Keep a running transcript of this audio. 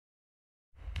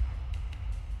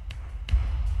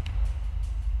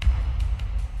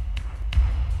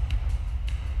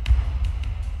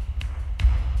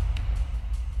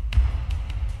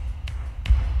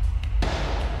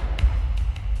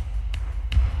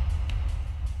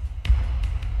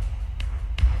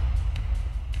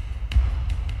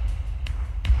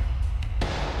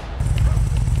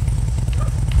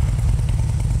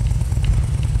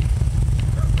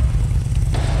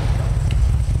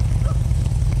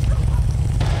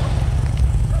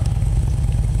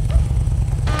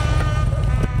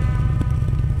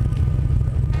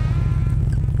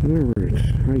Alright,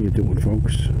 how you doing,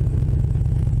 folks?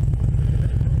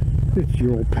 It's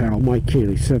your old pal Mike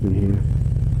Cayley 7 here,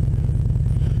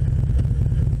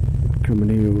 coming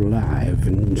to you live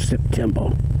in September.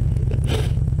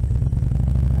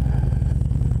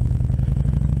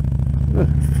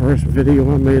 First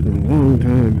video I made in a long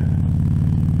time.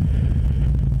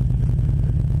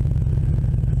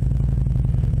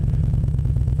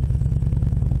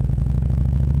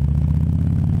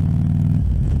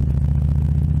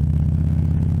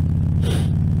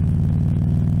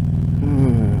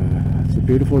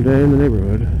 Beautiful day in the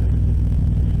neighborhood.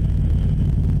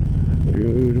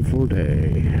 Beautiful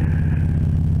day.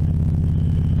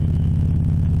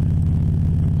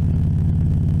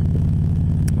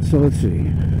 So let's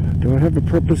see. Do I have a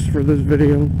purpose for this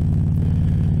video?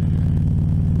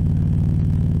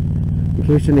 In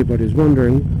case anybody's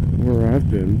wondering where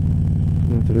I've been,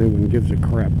 not that anyone gives a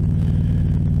crap.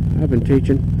 I've been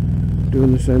teaching,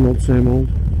 doing the same old, same old.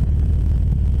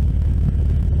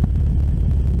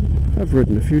 I've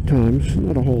ridden a few times,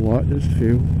 not a whole lot, just a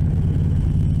few.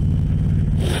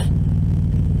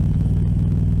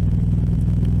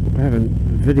 I haven't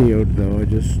videoed though, I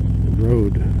just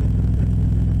rode.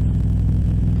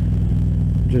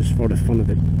 Just for the fun of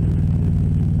it.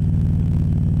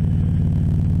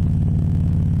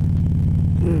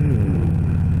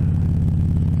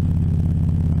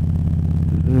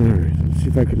 Alright, let's see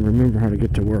if I can remember how to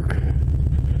get to work.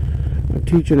 I'm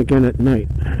teaching again at night,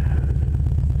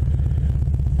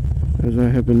 as I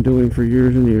have been doing for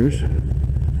years and years.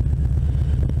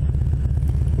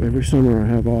 Every summer I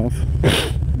have off.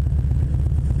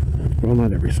 Well,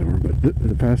 not every summer, but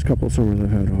the past couple of summers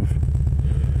I've had off.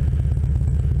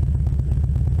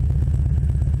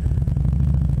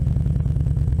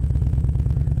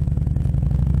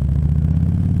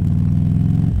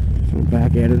 So I'm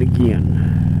back at it again.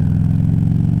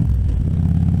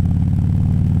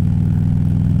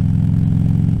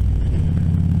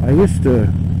 I used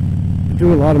to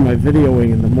do a lot of my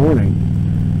videoing in the morning,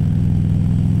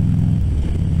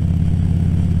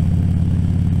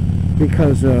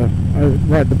 because I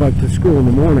ride the bike to school in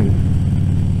the morning.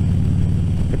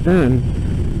 But then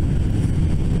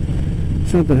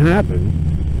something happened.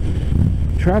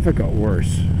 Traffic got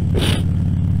worse.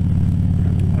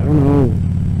 I don't know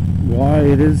why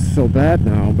it is so bad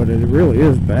now, but it really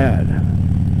is bad.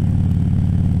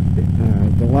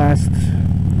 The last,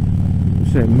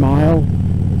 say, mile,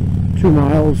 2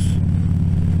 miles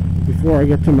before I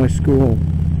get to my school,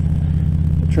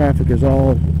 the traffic is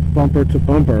all bumper to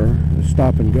bumper,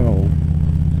 stop and go,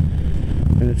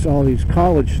 and it's all these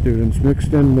college students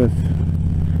mixed in with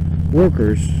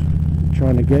workers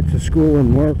trying to get to school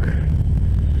and work,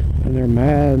 and they're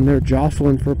mad and they're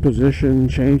jostling for position,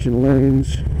 changing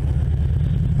lanes,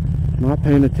 not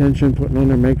paying attention, putting on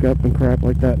their makeup and crap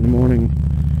like that in the morning.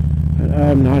 And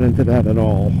I'm not into that at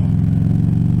all.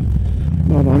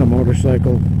 Not on a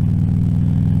motorcycle.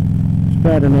 It's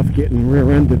bad enough getting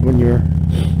rear-ended when you're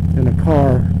in a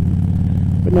car,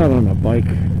 but not on a bike.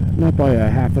 Not by a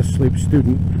half-asleep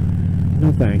student.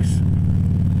 No thanks.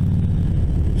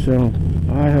 So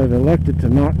I have elected to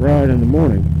not ride in the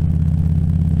morning,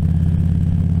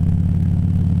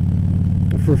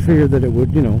 for fear that it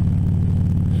would, you know,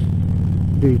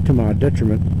 be to my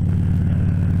detriment.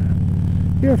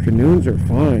 The afternoons are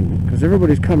fine because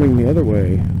everybody's coming the other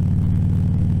way.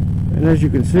 And as you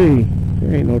can see,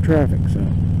 there ain't no traffic, so.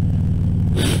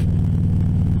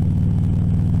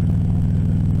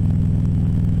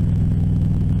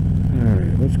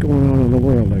 Alright, what's going on in the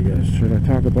world, I guess? Should I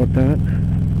talk about that? I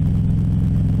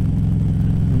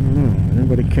don't know.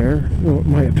 Anybody care? Know what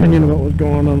my opinion about what's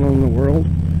going on in the world?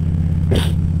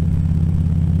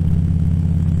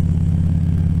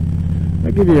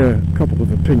 I'll give you a couple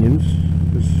of opinions.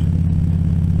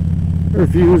 Or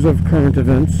views of current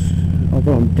events.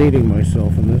 Although I'm dating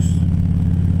myself in this,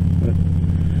 but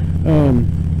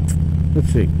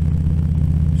let's see.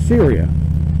 Syria,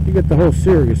 you get the whole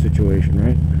Syria situation,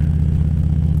 right?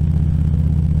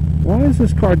 Why is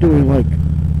this car doing like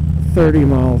 30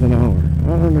 miles an hour? I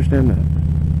don't understand that.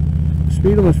 The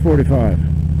speed limit is 45.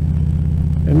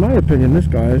 In my opinion, this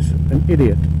guy's an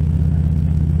idiot.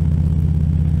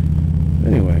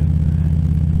 Anyway,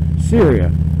 Syria.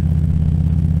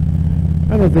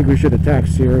 I don't think we should attack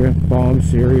Syria, bomb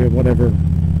Syria, whatever.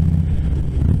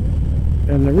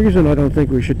 And the reason I don't think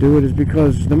we should do it is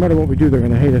because no matter what we do, they're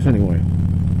going to hate us anyway.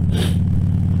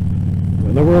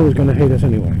 The world is going to hate us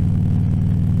anyway.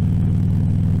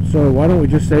 So why don't we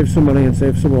just save some money and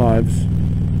save some lives?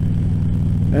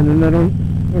 And then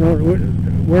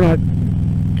we're not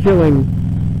killing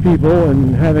people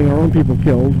and having our own people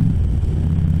killed.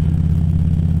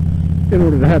 in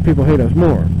order to have people hate us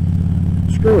more.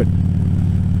 Screw it.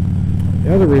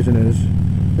 The other reason is,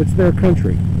 it's their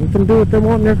country. Let them do what they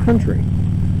want in their country.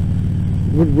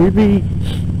 Would we be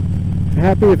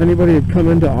happy if anybody had come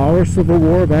into our Civil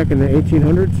War back in the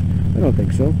 1800s? I don't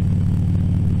think so.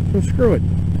 So screw it.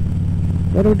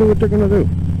 Let them do what they're going to do.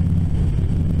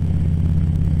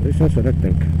 At least that's what I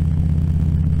think.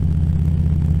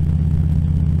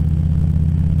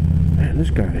 Man, this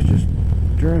guy is just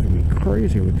driving me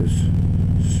crazy with this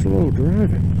slow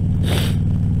driving.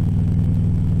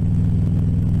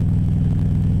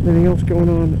 Anything else going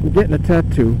on? I'm getting a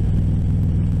tattoo.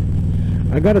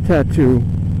 I got a tattoo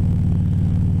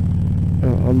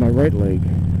on my right leg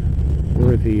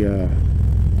where the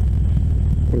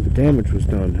damage was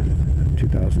done in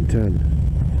 2010.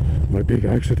 My big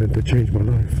accident that changed my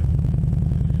life.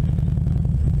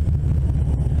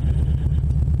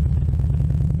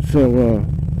 So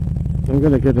I'm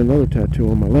gonna get another tattoo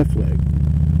on my left leg.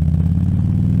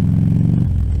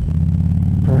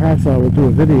 Perhaps I will do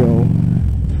a video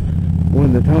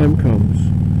when the time comes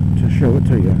to show it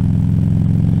to you.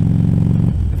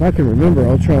 If I can remember,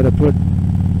 I'll try to put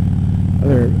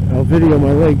I'll video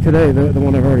my leg today, the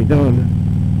one I've already done,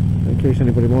 in case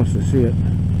anybody wants to see it.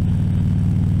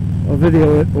 I'll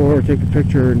video it or take a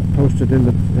picture and post it in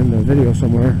the video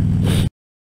somewhere.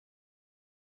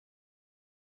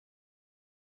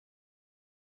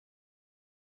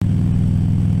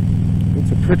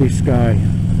 It's a pretty sky.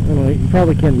 I don't know, you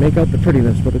probably can't make out the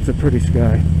prettiness, but it's a pretty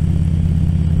sky.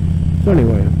 So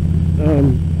anyway,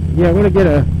 yeah, I'm going to get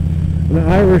an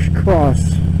Irish cross,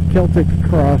 Celtic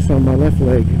cross on my left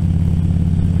leg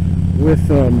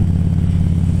with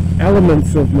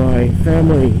elements of my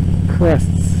family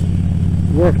crests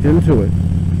worked into it.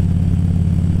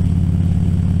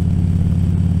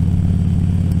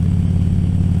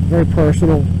 Very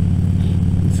personal.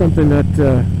 It's something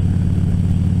that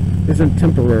isn't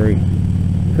temporary,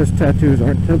 because tattoos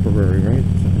aren't temporary, right?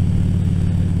 So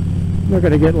I'm not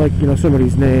going to get, like, you know,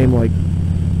 somebody's name, like,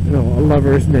 you know, a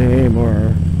lover's name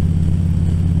or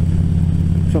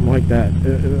something like that.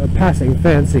 A passing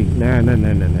fancy. Nah.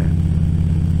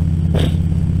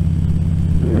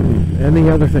 And the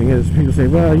other thing is, people say,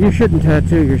 well, you shouldn't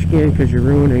tattoo your skin because you're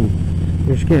ruining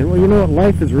your skin. Well, you know what?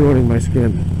 Life is ruining my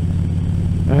skin.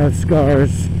 I have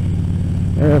scars.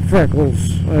 I have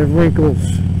freckles. I have wrinkles.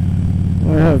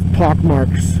 I have pock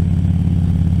marks.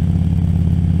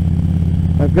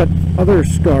 I've got other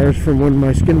scars from when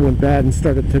my skin went bad and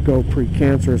started to go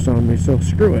pre-cancerous on me, so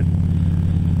screw it.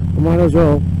 I might as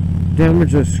well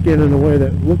damage the skin in a way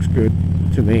that looks good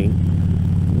to me. I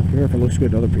don't care if it looks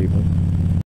good to other people.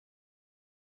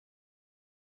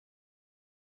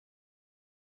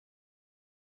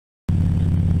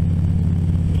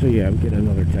 So yeah, I'm getting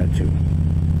another tattoo.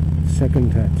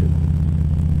 Second tattoo.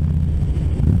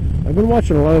 I've been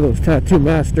watching a lot of those Tattoo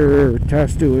Master,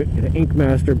 Tattoo Ink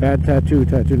Master, Bad Tattoo,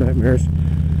 Tattoo Nightmares,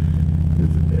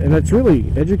 and it's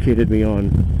really educated me on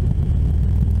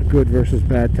good versus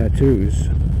bad tattoos.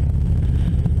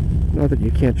 Not that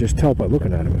you can't just tell by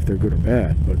looking at them if they're good or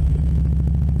bad, but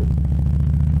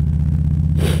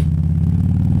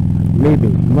maybe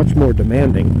much more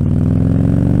demanding.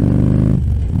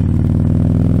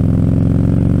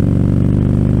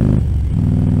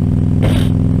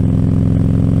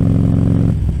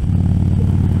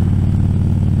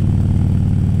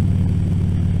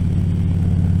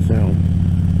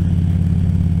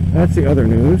 That's the other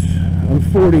news. I'm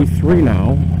 43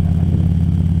 now.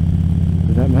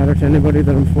 Does that matter to anybody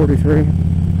that I'm 43?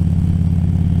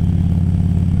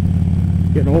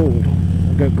 Getting old.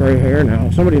 I've got gray hair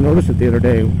now. Somebody noticed it the other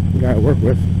day, the guy I work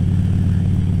with.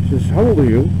 He says, how old are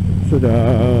you? I said,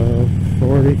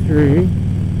 43.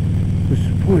 He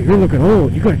says, boy, you're looking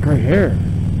old. You got gray hair.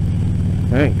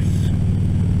 Thanks.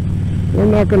 Well,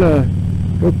 I'm not going to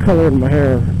go coloring my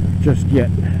hair just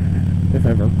yet, if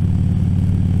ever.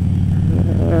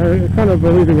 Kind of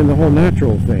believing in the whole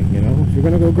natural thing, you know. If you're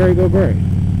going to go gray, go gray.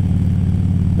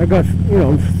 I got, you know,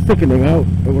 I'm thickening out.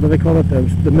 What do they call it?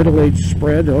 The middle-age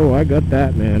spread? Oh, I got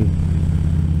that, man.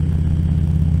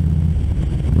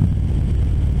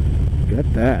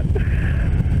 Got that.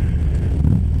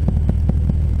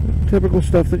 Typical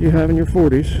stuff that you have in your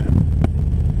 40s.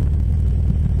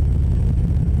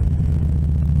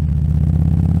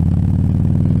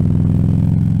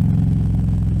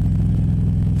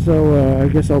 So I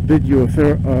guess I'll bid you a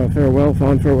farewell,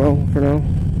 fond farewell for now,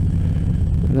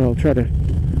 and I'll try to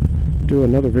do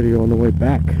another video on the way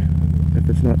back if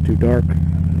it's not too dark.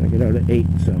 I get out at 8,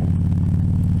 so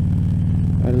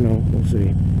I don't know, we'll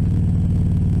see.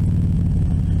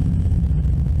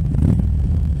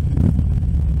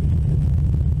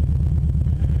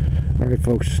 Alright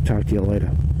folks, talk to you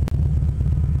later.